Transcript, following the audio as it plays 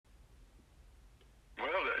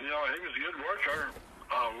was a good worker.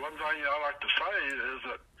 One thing I like to say is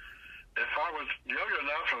that if I was young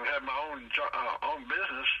enough and had my own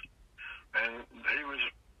business, and he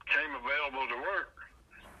came available to work,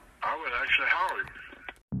 I would actually hire him.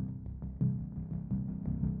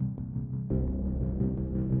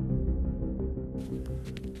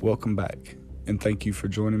 Welcome back, and thank you for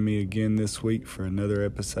joining me again this week for another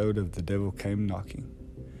episode of The Devil Came Knocking.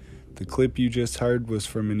 The clip you just heard was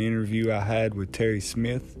from an interview I had with Terry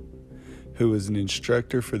Smith, who is an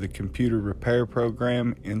instructor for the computer repair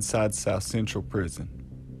program inside South Central Prison.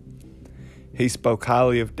 He spoke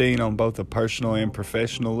highly of Dean on both a personal and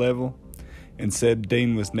professional level, and said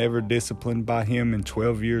Dean was never disciplined by him in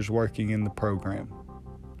 12 years working in the program.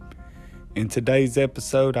 In today's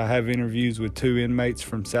episode, I have interviews with 2 inmates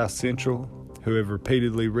from South Central who have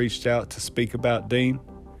repeatedly reached out to speak about Dean,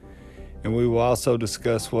 and we will also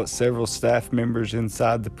discuss what several staff members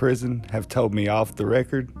inside the prison have told me off the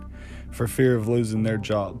record for fear of losing their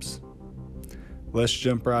jobs. Let's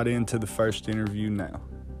jump right into the first interview now.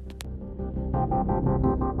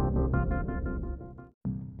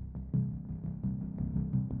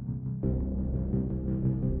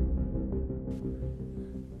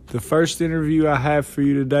 The first interview I have for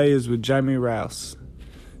you today is with Jaime Rouse.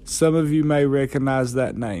 Some of you may recognize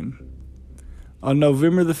that name. On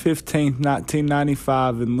November the 15th,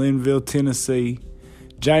 1995 in Linville, Tennessee,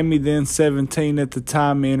 Jaime, then 17 at the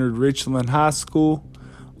time, entered Richland High School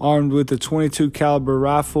armed with a .22 caliber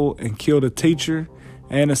rifle and killed a teacher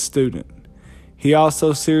and a student. He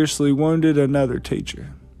also seriously wounded another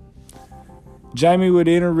teacher. Jaime would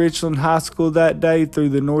enter Richland High School that day through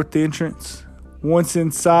the north entrance. Once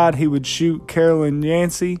inside, he would shoot Carolyn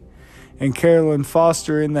Yancey and Carolyn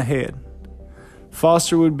Foster in the head.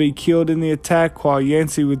 Foster would be killed in the attack while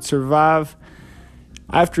Yancey would survive.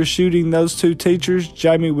 After shooting those 2 teachers,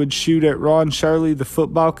 Jaime would shoot at Ron Shirley, the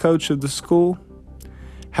football coach of the school.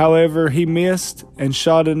 However, he missed and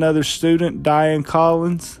shot another student, Diane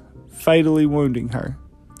Collins, fatally wounding her.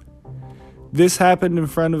 This happened in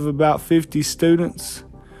front of about 50 students,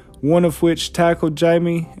 one of which tackled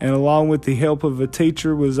Jaime and, along with the help of a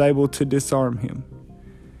teacher, was able to disarm him.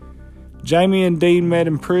 Jaime and Dean met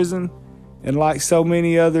in prison, and like so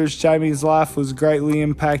many others, Jaime's life was greatly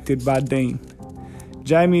impacted by Dean.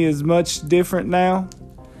 Jaime is much different now,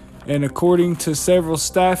 and according to several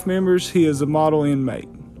staff members, he is a model inmate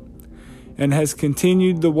and has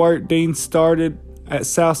continued the work Dean started at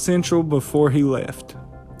South Central before he left.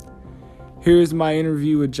 Here is my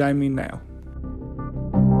interview with Jaime now.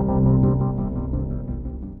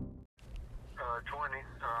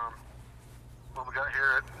 When we got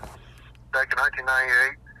here back in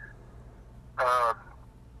 1998,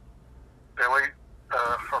 and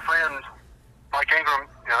our friend Mike Ingram,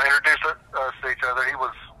 introduced us to each other. Dean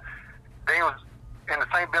was in the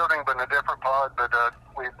same building but in a different pod, but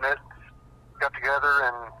we met, got together,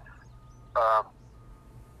 and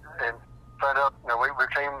found out, we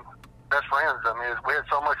became best friends. I mean, we had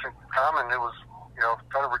so much in common. It was,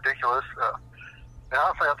 kind of ridiculous. And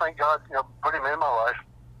honestly, I thank God, put him in my life.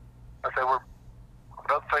 I say we're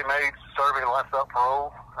about the same age, serving life without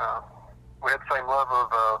parole. We had the same love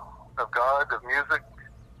of God, of music,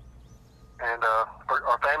 and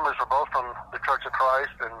our families were both from the Church of Christ,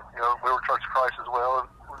 and we were Church of Christ as well, and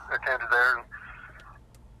attended there. And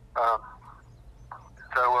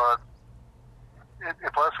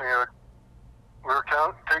it blessed me. We were 2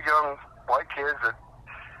 young white kids that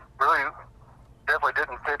really definitely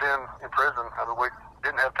didn't fit in prison. I mean, we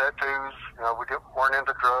didn't have tattoos. We weren't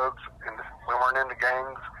into drugs, and we weren't into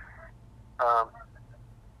gangs.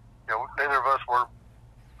 Neither of us were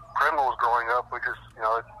criminals growing up. We just,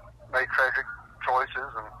 made tragic choices.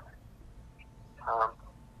 And of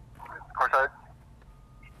course,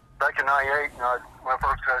 back in '98, when I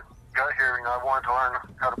first got here, I wanted to learn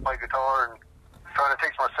how to play guitar and trying to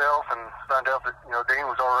teach myself, and found out that Dean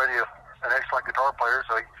was already an excellent guitar player.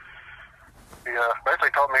 So he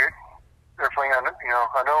basically taught me everything I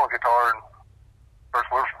know on guitar. And of course,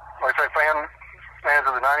 we're, like I say, fans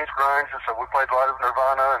of the '90s grunge, and so we played a lot of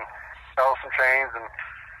Nirvana and Alice in Chains,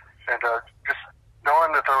 and just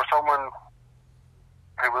knowing that there was someone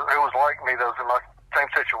who was like me, that was in my same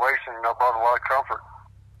situation, brought a lot of comfort.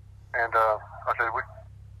 And I said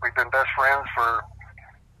we've been best friends for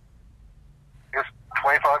just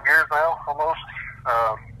 25 years now, almost.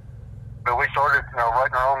 But we started,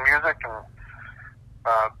 writing our own music, and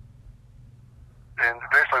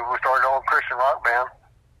eventually we started our own Christian rock band.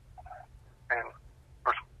 And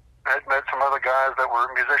I had met some other guys that were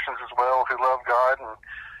musicians as well who loved God,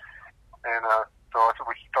 and so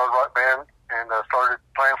we started a rock band and started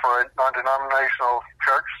playing for a non-denominational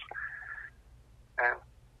church. And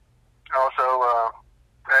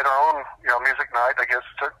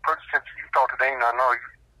I know you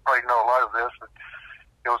probably know a lot of this, but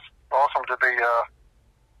it was awesome to be a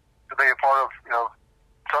part of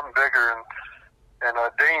something bigger. And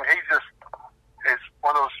Dean, he just is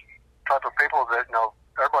one of those type of people that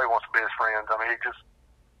everybody wants to be his friend. I mean, he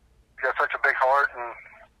got such a big heart and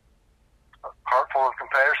a heart full of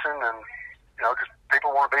compassion, and just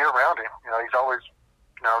people want to be around him. He's always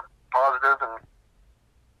positive, and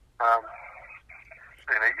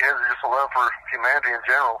he has just a love for humanity in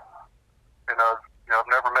general. And I've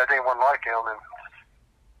never met anyone like him. And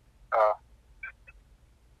of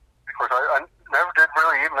course, I never did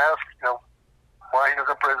really even ask why he was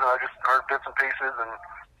in prison. I just heard bits and pieces, and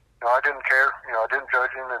I didn't care. I didn't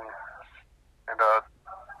judge him, and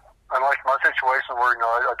unlike my situation where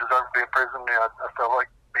I deserved to be in prison, I felt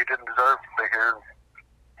like he didn't deserve to be here.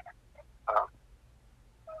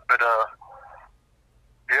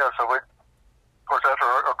 So we, of course, after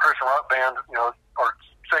our Christian rock band, our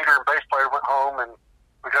singer and bass player went home, and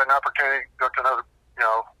we got an opportunity to go to another,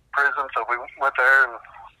 prison. So we went there, and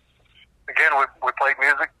again, we played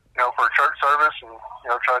music, for a church service, and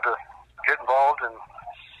tried to get involved and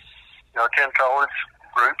attend college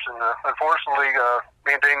groups. And unfortunately,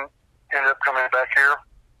 me and Dean ended up coming back here,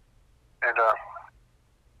 and of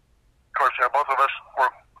course, both of us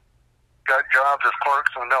got jobs as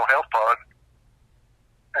clerks in the mental health pod.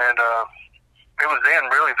 And it was then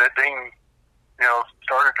really that Dean,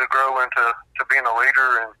 started to grow into being a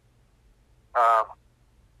leader, and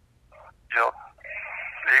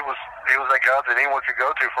he was that guy that anyone could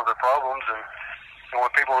go to for their problems, and when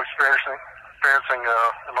people were experiencing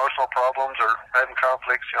emotional problems or having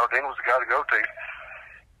conflicts, Dean was the guy to go to.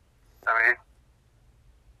 I mean,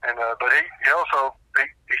 but he also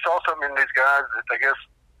he saw something in these guys that I guess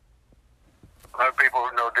a lot of people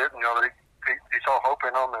didn't. He saw hope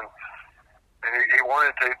in them, and he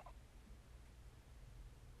wanted to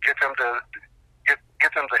get them the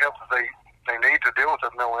help that they need to deal with their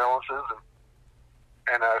mental illnesses,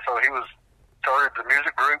 and so he started the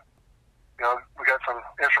music group. We got some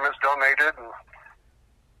instruments donated, and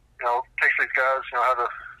teach these guys how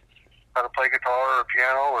to play guitar or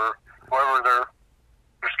piano or whatever their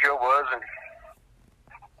skill was, and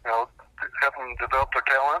help them develop their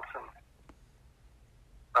talents. And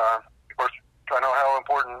of course, I know how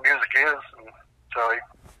important music is, and so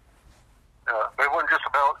but it wasn't just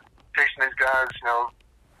about teaching these guys, how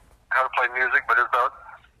to play music, but it was about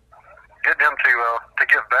getting them to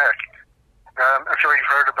give back. I'm sure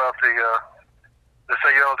you've heard about the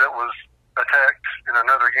CEO that was attacked in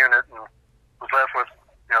another unit and was left with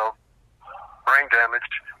brain damage,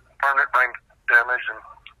 permanent brain damage, and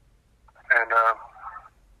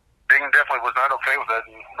Dean definitely was not okay with that,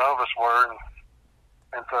 and none of us were.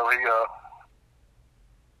 And so he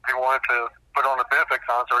wanted to put on a benefit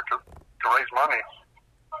concert to raise money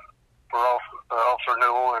for Officer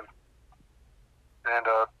Newell, and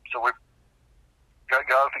so we got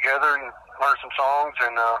guys together and learned some songs,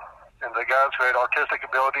 and the guys who had artistic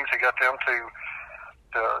abilities, he got them to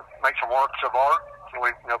make some works of art, and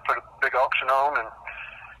we put a big auction on and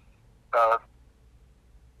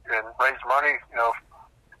raised money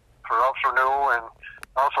for Officer Newell, and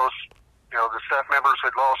also the staff members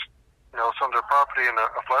had lost, some of their property in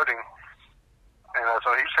a flooding. And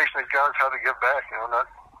so he's teaching these guys how to give back,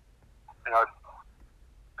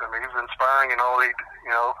 I mean, he's inspiring in all he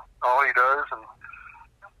does. And,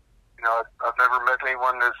 I've never met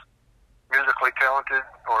anyone that's musically talented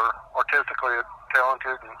or artistically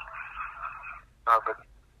talented. And, but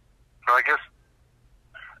I guess,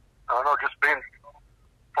 I don't know, just being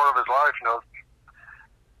part of his life,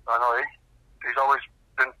 I know he's always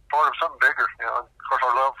been part of something bigger. Of course,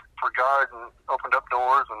 our love for God and opened up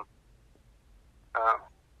doors, and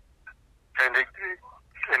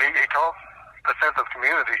he taught a sense of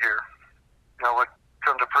community here. When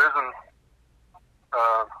come to prison,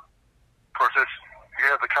 of course, you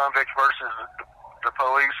have the convict versus the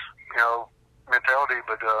police, mentality,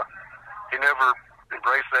 but he never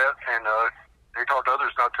embraced that, and he taught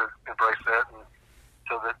others not to embrace that, and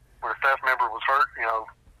so that when a staff member was hurt,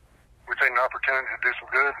 we take an opportunity to do some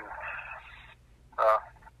good,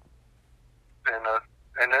 and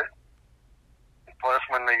that, plus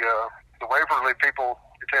when the Waverly people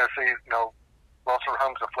in Tennessee, lost their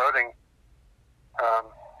homes to flooding, our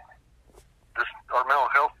mental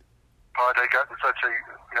health pod had gotten such a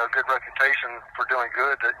good reputation for doing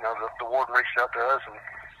good that the warden reached out to us, and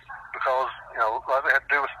because a lot of it had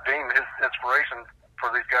to do with Dean, his inspiration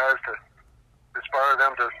for these guys to inspire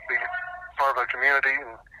them to be part of a community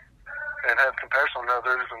and have compassion on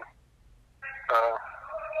others, and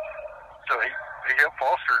so he helped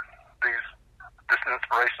foster this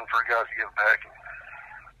inspiration for guys to give back.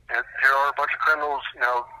 And here are a bunch of criminals,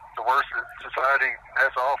 the worst that society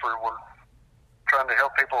has to offer. We're trying to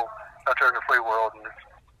help people out there in the free world,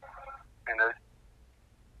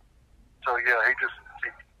 so yeah, he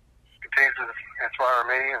continues to inspire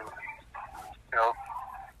me, and so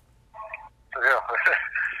yeah.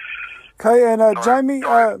 Okay, and Jaime,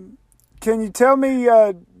 can you tell me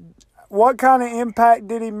what kind of impact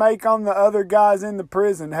did he make on the other guys in the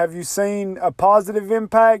prison? Have you seen a positive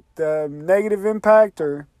impact, negative impact,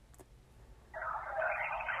 or?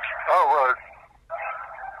 Oh, well,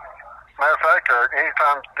 matter of fact,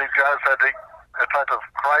 anytime these guys had a type of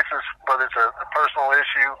crisis, whether it's a personal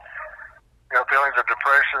issue, feelings of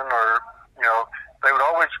depression, or, they would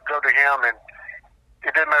always go to him, and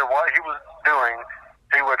it didn't matter what he was doing.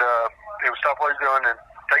 He would stop what he's doing and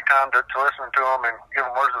take time to listen to him and give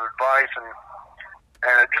him words of advice and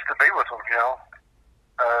just to be with them,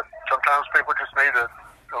 Sometimes people just need a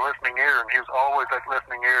listening ear, and he was always that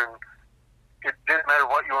listening ear, and it didn't matter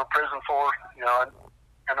what you were in prison for.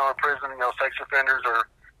 I know in prison, sex offenders are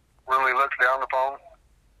really looked down upon,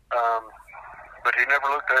 but he never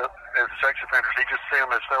looked at as sex offenders. He just see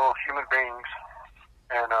them as fellow human beings,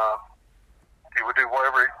 and he would do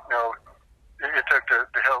whatever it took to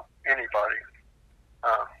help anybody.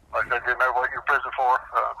 Like I said, it didn't matter what you're in prison for,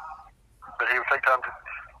 but he would take time to,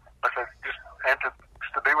 like I said,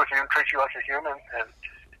 just to be with you and treat you like a human, and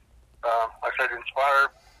like I said, inspire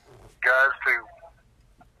guys to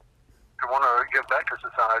want to give back to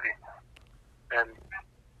society, and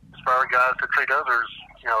inspire guys to treat others,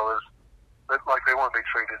 as like they want to be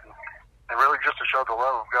treated, and really just to show the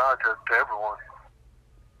love of God to everyone.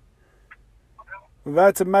 Well,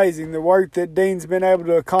 that's amazing. The work that Dean's been able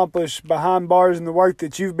to accomplish behind bars and the work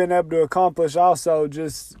that you've been able to accomplish also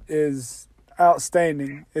just is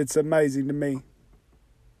outstanding. It's amazing to me.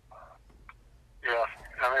 Yeah,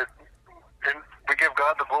 and we give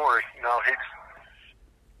God the glory.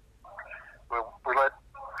 We let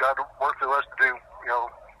God work through us to do,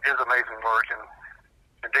 His amazing work, and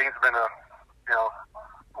Dean's been a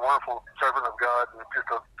wonderful servant of God, and just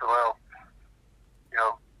to allow,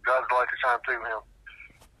 God's light to shine through him.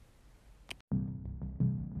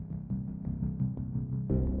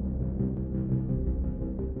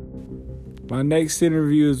 My next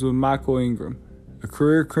interview is with Michael Ingram, a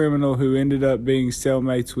career criminal who ended up being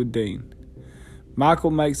cellmates with Dean.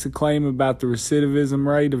 Michael makes a claim about the recidivism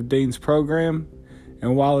rate of Dean's program,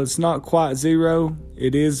 and while it's not quite zero,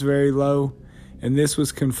 it is very low, and this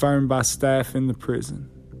was confirmed by staff in the prison.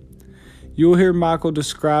 You'll hear Michael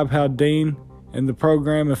describe how Dean and the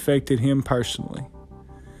program affected him personally.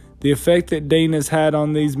 The effect that Dean has had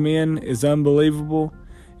on these men is unbelievable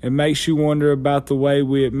and makes you wonder about the way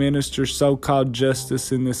we administer so-called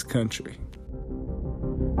justice in this country.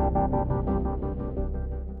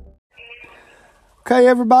 Okay,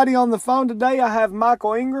 everybody, on the phone today I have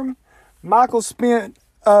Michael Ingram. Michael spent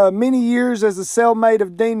many years as a cellmate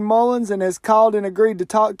of Dean Mullins and has called and agreed to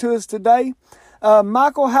talk to us today.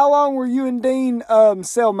 Michael, how long were you and Dean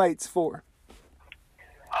cellmates for?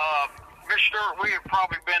 Mr. We have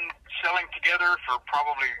probably been selling together for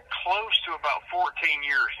probably close to about 14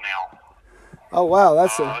 years now. Oh, wow.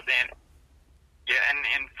 That's and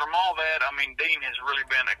from all that, Dean has really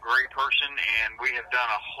been a great person, and we have done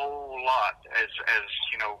a whole lot as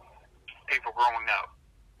people growing up.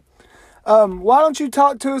 Why don't you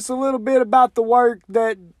talk to us a little bit about the work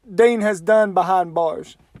that Dean has done behind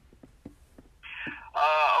bars?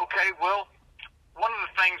 Okay, well, one of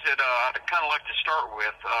the things that I'd kind of like to start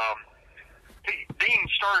with, Dean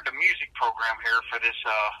started a music program here for this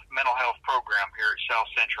mental health program here at South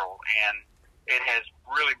Central, and it has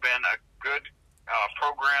really been a good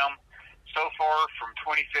program so far from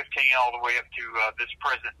 2015 all the way up to this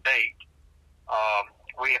present date.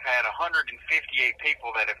 We have had 158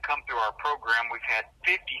 people that have come through our program. We've had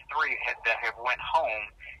 53 that have went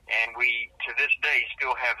home, and we, to this day,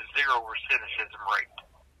 still have zero recidivism rate.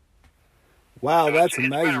 Wow, So that's it's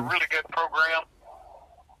amazing. It's been a really good program.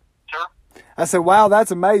 Sir? I said, wow,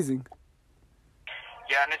 that's amazing.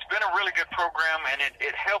 Yeah, and it's been a really good program, and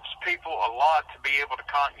it helps people a lot to be able to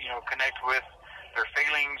connect with their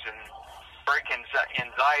feelings and break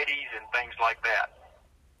anxieties and things like that.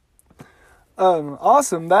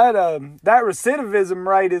 Awesome. That recidivism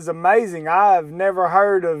rate is amazing. I've never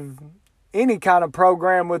heard of any kind of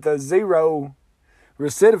program with a zero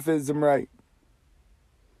recidivism rate.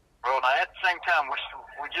 Well, now at the same time,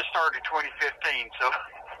 we just started in 2015, so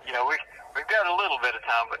we've got a little bit of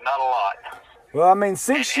time, but not a lot. Well,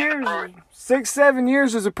 7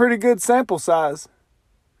 years is a pretty good sample size.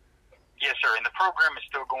 Yes, sir, and the program is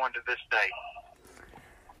still going to this day.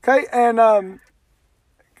 Okay, and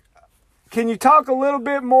can you talk a little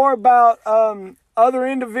bit more about other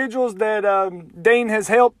individuals that Dean has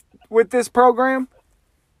helped with this program?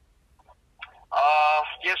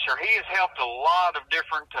 Yes, sir. He has helped a lot of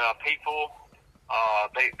different people.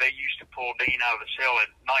 They used to pull Dean out of the cell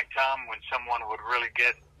at nighttime when someone would really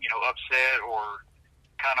get, upset or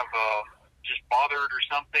kind of just bothered or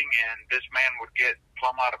something, and this man would get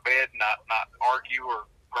plumb out of bed, not argue or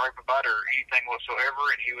gripe about it or anything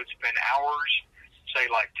whatsoever, and he would spend hours, say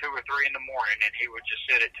like 2 or 3 in the morning, and he would just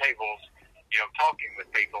sit at tables, talking with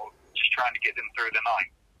people, just trying to get them through the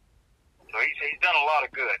night. So he's done a lot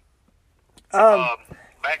of good.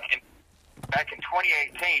 Back in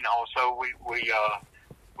 2018, also we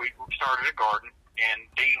started a garden, and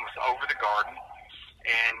Dean was over the garden,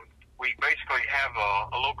 and we basically have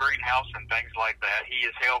a little greenhouse and things like that. He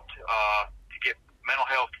has helped to get mental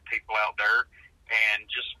health people out there, and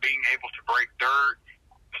just being able to break dirt,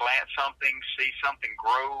 plant something, see something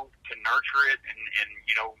grow, to nurture it, and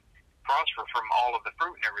prosper from all of the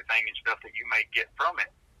fruit and everything and stuff that you may get from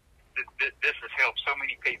it. This has helped so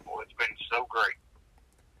many people. It's been so great.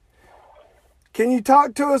 Can you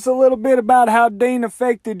talk to us a little bit about how Dean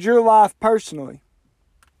affected your life personally?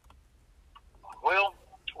 Well,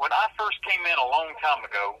 when I first came in a long time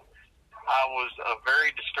ago, I was a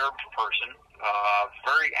very disturbed person,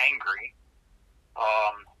 very angry,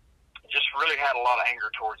 just really had a lot of anger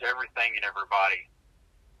towards everything and everybody.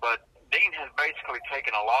 But Dean has basically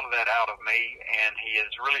taken a lot of that out of me, and he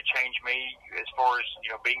has really changed me as far as,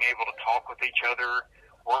 being able to talk with each other,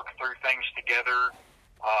 work through things together.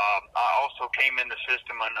 I also came in the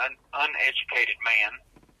system an uneducated man.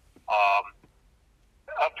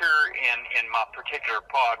 Up here in my particular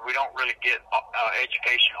pod, we don't really get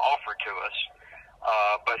education offered to us.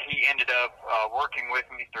 But he ended up working with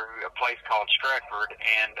me through a place called Stratford,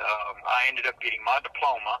 and I ended up getting my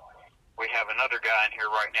diploma. We have another guy in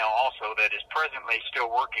here right now also that is presently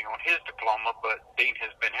still working on his diploma, but Dean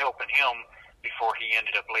has been helping him before he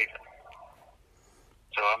ended up leaving.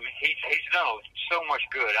 So he's done so much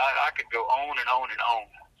good. I could go on and on and on.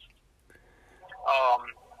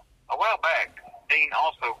 A while back, Dean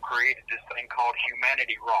also created this thing called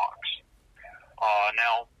Humanity Rocks.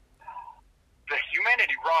 Now, the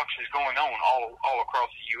Humanity Rocks is going on all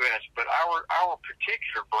across the U.S., but our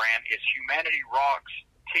particular brand is Humanity Rocks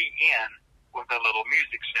TN with a little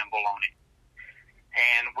music symbol on it.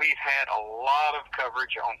 And we've had a lot of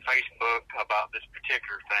coverage on Facebook about this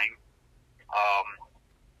particular thing.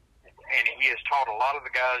 And he has taught a lot of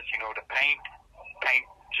the guys, to paint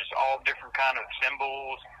just all different kind of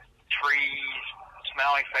symbols, trees,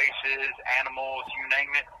 smiley faces, animals, you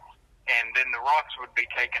name it. And then the rocks would be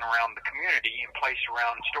taken around the community and placed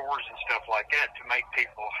around stores and stuff like that to make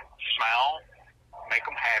people smile, make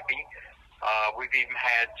them happy. We've even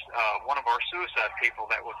had one of our suicide people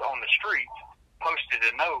that was on the street posted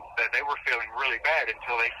a note that they were feeling really bad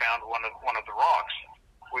until they found one of the rocks,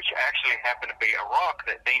 which actually happened to be a rock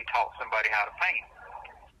that Dean taught somebody how to paint.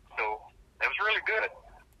 So that was really good.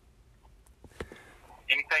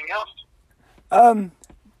 Anything else?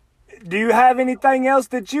 Do you have anything else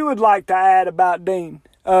that you would like to add about Dean,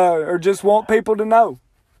 or just want people to know?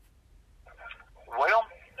 Well,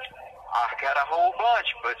 I got a whole bunch,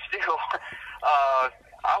 but still,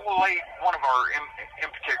 I will lay one of our in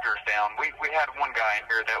particulars down. We had one guy in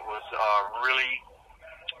here that was really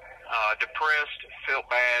depressed, felt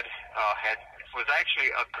bad, was actually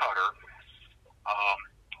a cutter.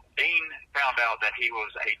 Dean found out that he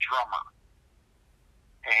was a drummer,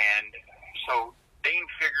 and so Dean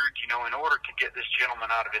figured, in order to get this gentleman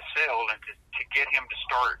out of his cell and to get him to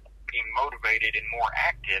start being motivated and more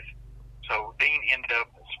active, so Dean ended up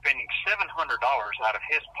spending $700 out of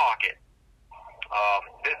his pocket.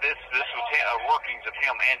 This was workings of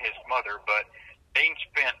him and his mother, but Dean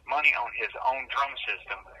spent money on his own drum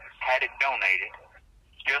system, had it donated,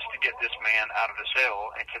 just to get this man out of the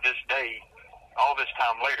cell. And to this day, all this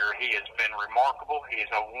time later, he has been remarkable. He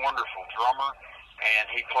is a wonderful drummer, and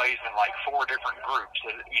he plays in like 4 different groups,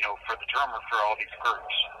 for the drummer for all these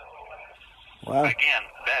groups. Wow. Again,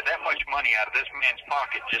 that much money out of this man's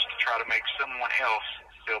pocket just to try to make someone else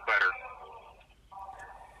feel better.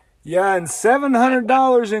 Yeah, and $700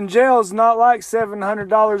 in jail is not like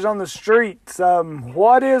 $700 on the streets.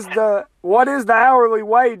 What is the hourly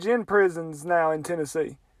wage in prisons now in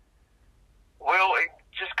Tennessee? Well, it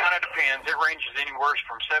just kind of depends. It ranges anywhere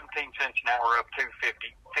from 17 cents an hour up to 50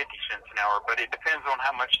 cents an hour, but it depends on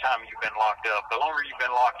how much time you've been locked up. The longer you've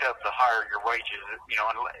been locked up, the higher your wages,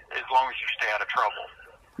 as long as you stay out of trouble.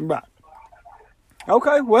 Right.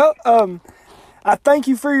 Okay, well, I thank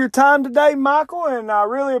you for your time today, Michael, and I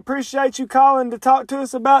really appreciate you calling to talk to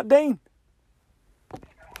us about Dean.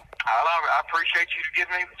 I appreciate you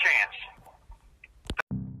giving me the chance.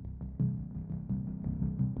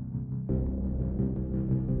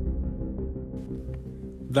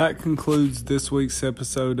 That concludes this week's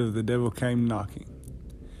episode of The Devil Came Knocking.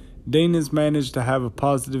 Dean has managed to have a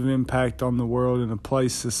positive impact on the world in a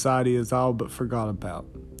place society has all but forgot about.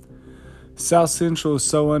 South Central is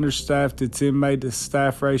so understaffed its inmate to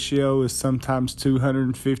staff ratio is sometimes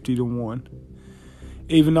 250 to 1.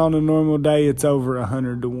 Even on a normal day it's over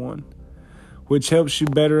 100 to 1, which helps you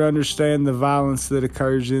better understand the violence that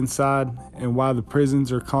occurs inside and why the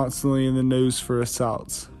prisons are constantly in the news for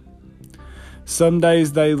assaults. Some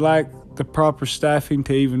days they lack the proper staffing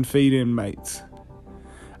to even feed inmates.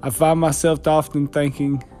 I find myself often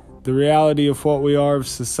thinking the reality of what we are of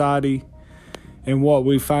society and what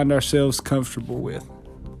we find ourselves comfortable with.